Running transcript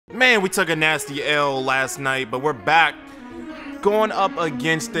Man, we took a nasty L last night, but we're back going up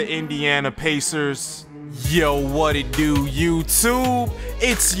against the Indiana Pacers. Yo, what it do, YouTube?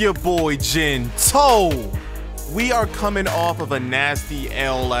 It's your boy Gento. We are coming off of a nasty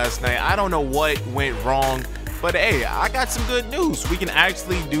L last night. I don't know what went wrong, but hey, I got some good news. We can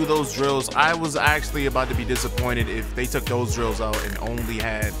actually do those drills. I was actually about to be disappointed if they took those drills out and only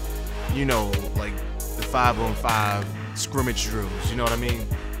had, you know, like the 5-on-5 scrimmage drills. You know what I mean?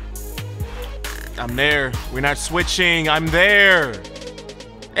 I'm there. We're not switching. I'm there.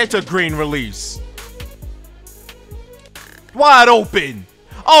 It's a green release. Wide open.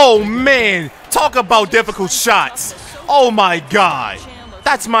 Oh, man. Talk about difficult shots. Oh, my God.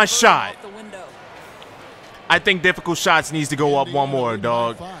 That's my shot. I think difficult shots needs to go up one more,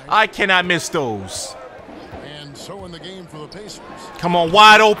 dog. I cannot miss those. Come on,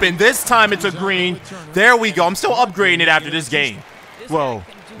 wide open. This time it's a green. There we go. I'm still upgrading it after this game. Well,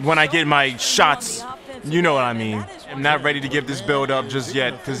 when I get my shots, you know what I mean. I'm not ready to give this build up just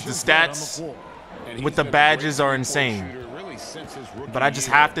yet because the stats with the badges are insane. But I just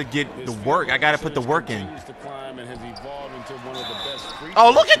have to get the work. I got to put the work in.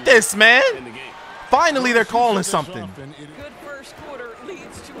 Oh, look at this, man. Finally, they're calling something.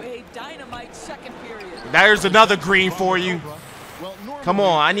 There's another green for you. Come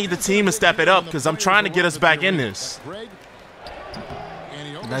on, I need the team to step it up because I'm trying to get us back in this.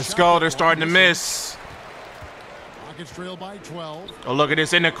 Let's go. They're starting to miss. Oh, look at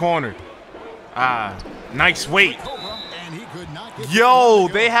this in the corner. Nice weight. Yo,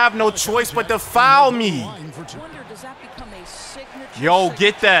 they have no choice but to foul me. Yo,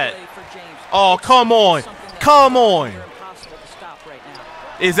 get that. Oh, come on. Come on.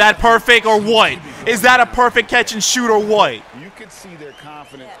 Is that perfect or what? Is that a perfect catch and shoot or what? You can see their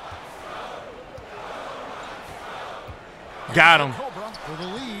confidence. Got him.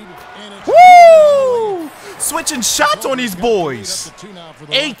 Woo! Switching shots on these boys.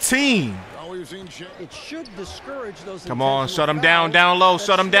 18. It should discourage those. Come on, shut him down, down low.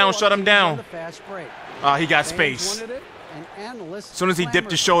 Shut him down, shut him down. He got space. As soon as he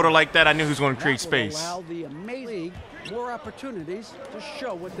dipped his shoulder like that, I knew he was going to create space. Allow the amazing more opportunities to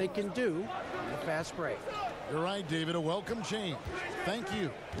show what they can do in the fast break. You're right, David. A welcome change. Thank you.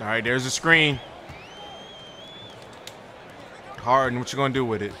 All right, there's a screen. Harden, what you going to do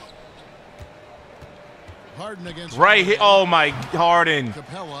with it? Harden against right here. Oh, my Harden.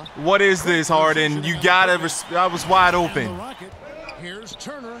 What is this, Harden? You got to. I was wide open. Here's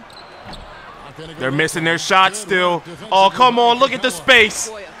Turner. They're missing their shot still. Oh, come on. Look at the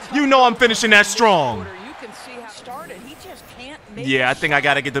space. You know I'm finishing that strong. Yeah, I think I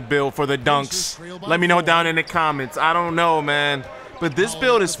got to get the build for the dunks. Let me know down in the comments. I don't know, man. But this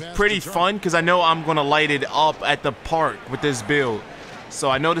build is pretty fun because I know I'm going to light it up at the park with this build. So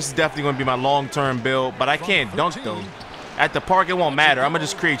I know this is definitely going to be my long-term build, but I can't dunk, though. At the park, it won't matter. I'm going to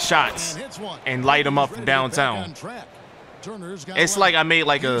just create shots and light them up from downtown. It's like I made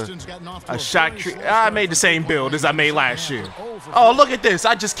like a shot. I made the same build as I made last year. Oh, look at this.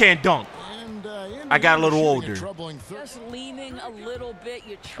 I just can't dunk. I got a little older.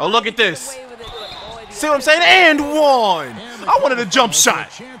 Oh, look at this. See what I'm saying? And one. I wanted a jump shot.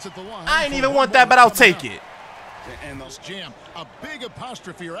 I ain't even want that, but I'll take it.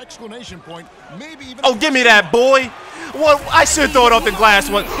 Oh, give me that, boy. Well, I should throw it off the glass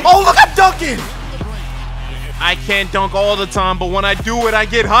one. Oh, look, I'm dunking. I can't dunk all the time, but when I do it, I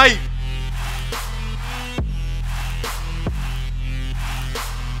get hype.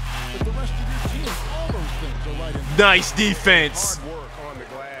 Nice defense.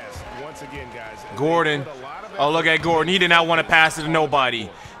 Gordon. Oh, look at Gordon. He did not want to pass it to nobody.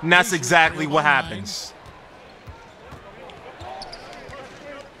 And that's exactly what happens.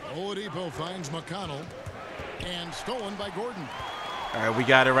 Oladipo finds McConnell and stolen by Gordon. All right, we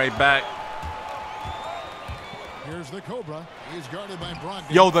got it right back. Here's the Cobra. He's guarded by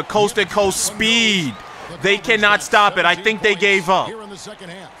Brogdon. Yo, the coast-to-coast speed. They cannot stop it. I think they gave up.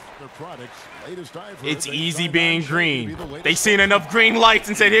 It's easy being green. They seen enough green lights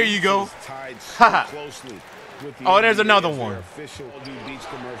and said, here you go. Oh, there's another one.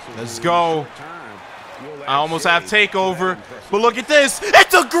 Let's go. I almost have takeover. But look at this.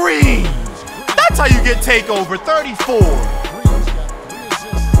 It's a green. That's how you get takeover. 34.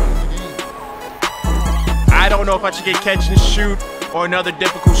 I don't know if I should get catch and shoot or another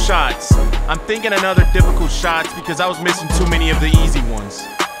difficult shots. I'm thinking another difficult shots because I was missing too many of the easy ones.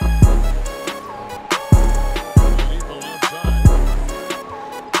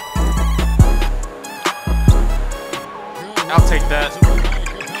 I'll take that.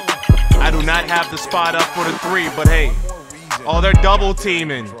 I do not have the spot up for the three, but hey, Oh, they're double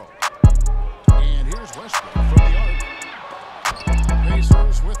teaming. And here's Westbrook from the arc.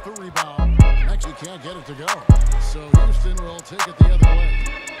 Pacers with the rebound. Next, he can't get it to go. So Houston will take it the other way.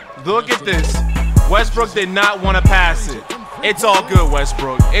 Look at this. Westbrook did not want to pass it. It's all good,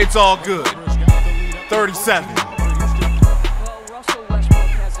 Westbrook. It's all good. 37.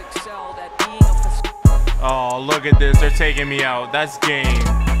 Oh, look at this. They're taking me out. That's game.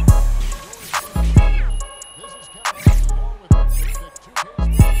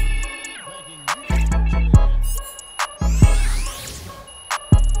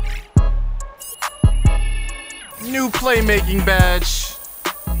 New playmaking badge.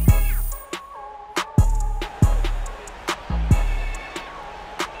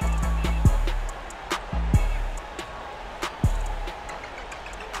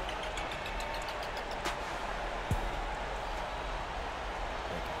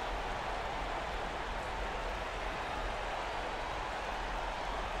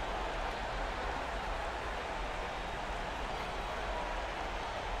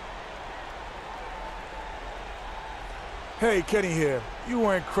 Hey, Kenny here. You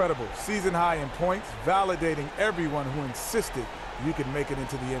were incredible. Season high in points, validating everyone who insisted you could make it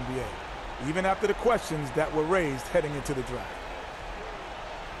into the NBA, even after the questions that were raised heading into the draft.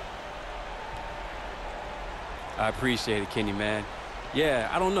 I appreciate it, Kenny, man.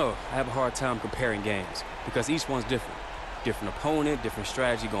 Yeah, I don't know. I have a hard time comparing games because each one's different. Different opponent, different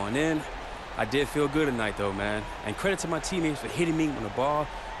strategy going in. I did feel good tonight, though, man. And credit to my teammates for hitting me on the ball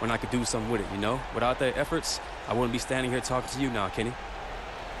when I could do something with it, you know? Without their efforts, I wouldn't be standing here talking to you now, Kenny.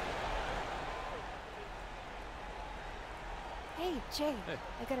 Hey, Jay. Hey.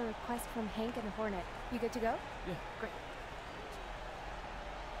 I got a request from Hank and the Hornet. You good to go? Yeah. Great.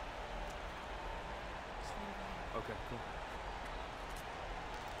 Okay, cool.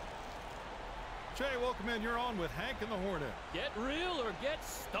 Jay, welcome in. You're on with Hank and the Hornet. Get real or get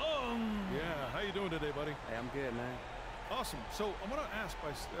stung. Yeah, how you doing today, buddy? Hey, I'm good, man. Awesome. So I want to ask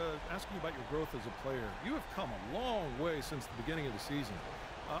by asking you about your growth as a player. You have come a long way since the beginning of the season.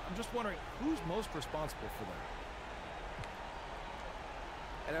 I'm just wondering, who's most responsible for that?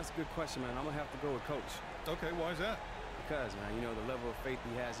 Hey, that's a good question, man. I'm going to have to go with Coach. Okay, why is that? Because, man, you know, the level of faith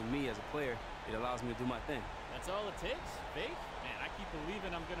he has in me as a player, it allows me to do my thing. That's all it takes? Faith? Man, I keep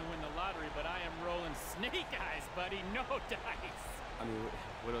believing I'm going to win the lottery, but I am rolling snake eyes, buddy. No dice. I mean,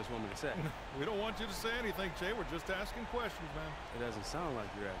 what else you want me to say? We don't want you to say anything, Jay. We're just asking questions, man. It doesn't sound like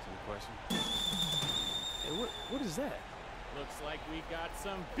you're asking a question. Hey, what is that? Looks like we got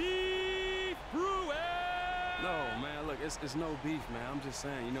some beef brewing. No, man, look, it's no beef, man. I'm just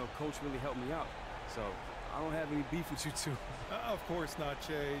saying, you know, Coach really helped me out. So, I don't have any beef with you two. Of course not,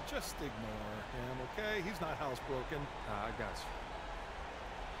 Jay. Just ignore him, okay? He's not housebroken. I got you.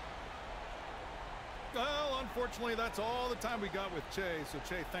 Well, unfortunately, that's all the time we got with Jay. So,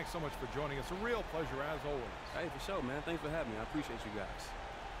 Jay, thanks so much for joining us. A real pleasure, as always. Hey, for sure, man. Thanks for having me. I appreciate you guys.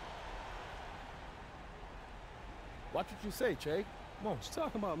 Watch what you say, Jay. Come on, what you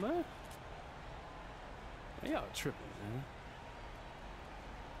talking about, man? Man, y'all tripping, man.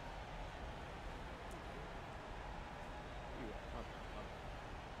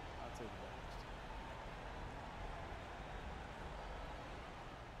 I'll take it back.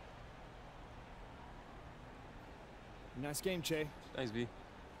 Nice game, Che. Thanks, V.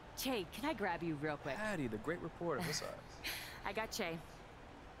 Che, can I grab you real quick? Patty, the great reporter. What's up? I got Che.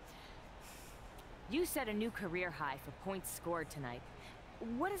 You set a new career high for points scored tonight.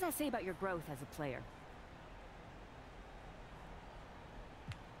 What does that say about your growth as a player?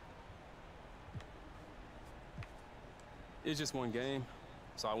 It's just one game,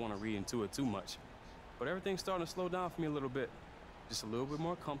 so I want to read into it too much. But everything's starting to slow down for me a little bit. Just a little bit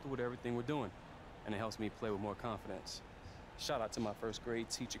more comfortable with everything we're doing. And it helps me play with more confidence. Shout out to my first grade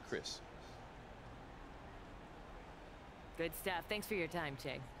teacher, Chris. Good stuff. Thanks for your time,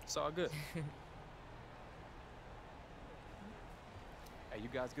 Che. It's all good. Hey, you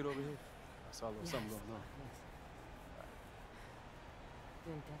guys good over here? I saw a little something going on.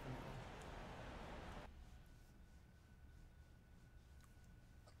 Definitely.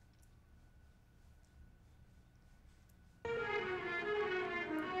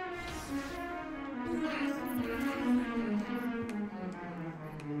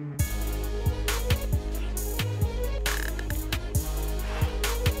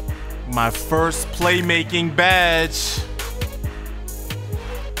 My first playmaking badge.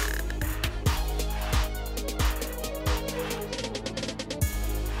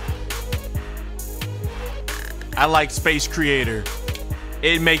 I like Space Creator.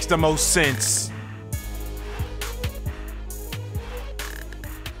 It makes the most sense.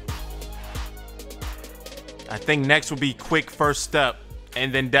 I think next would be quick first step,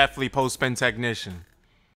 and then definitely post spin technician.